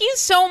 Thank you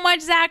so much,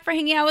 Zach, for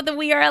hanging out with the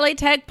We Are LA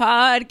Tech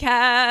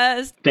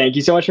podcast. Thank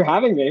you so much for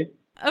having me.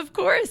 Of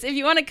course. If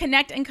you want to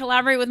connect and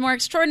collaborate with more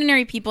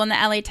extraordinary people in the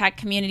LA Tech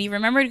community,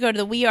 remember to go to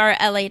the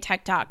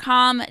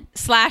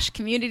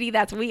wearelatech.com/community.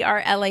 That's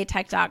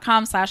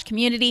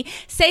wearelatech.com/community.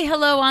 Say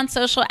hello on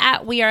social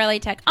at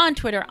WeAreLATech on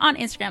Twitter, on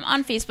Instagram,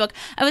 on Facebook.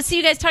 I will see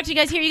you guys, talk to you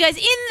guys, hear you guys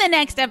in the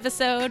next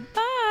episode.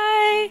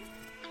 Bye.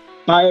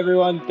 Bye,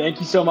 everyone. Thank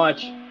you so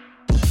much.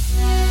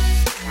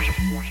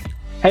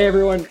 Hey,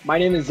 everyone. My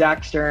name is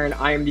Zach Stern.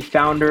 I am the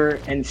founder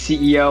and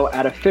CEO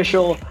at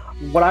Official.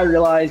 What I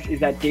realized is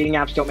that dating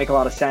apps don't make a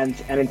lot of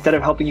sense. And instead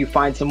of helping you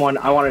find someone,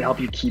 I wanted to help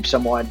you keep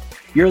someone.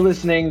 You're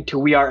listening to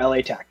We Are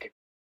LA Tech.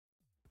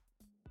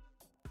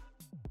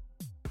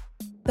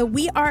 The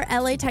We Are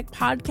LA Tech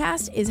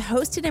podcast is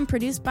hosted and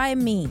produced by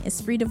me,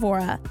 Esprit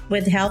Devora,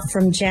 with help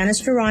from Janice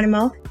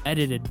Geronimo.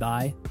 Edited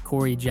by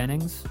Corey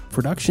Jennings.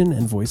 Production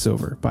and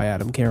voiceover by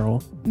Adam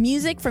Carroll.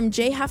 Music from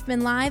Jay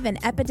Huffman Live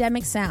and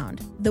Epidemic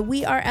Sound. The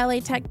We Are LA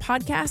Tech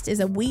podcast is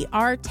a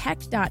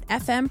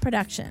WeAreTech.fm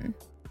production.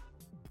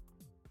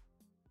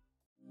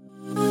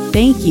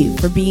 Thank you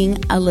for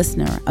being a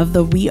listener of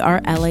the We Are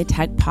LA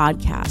Tech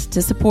podcast.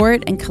 To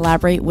support and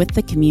collaborate with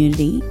the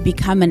community,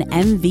 become an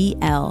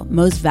MVL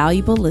Most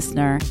Valuable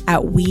Listener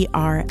at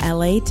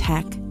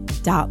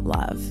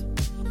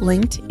WeAreLATech.love.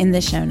 Linked in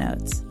the show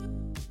notes.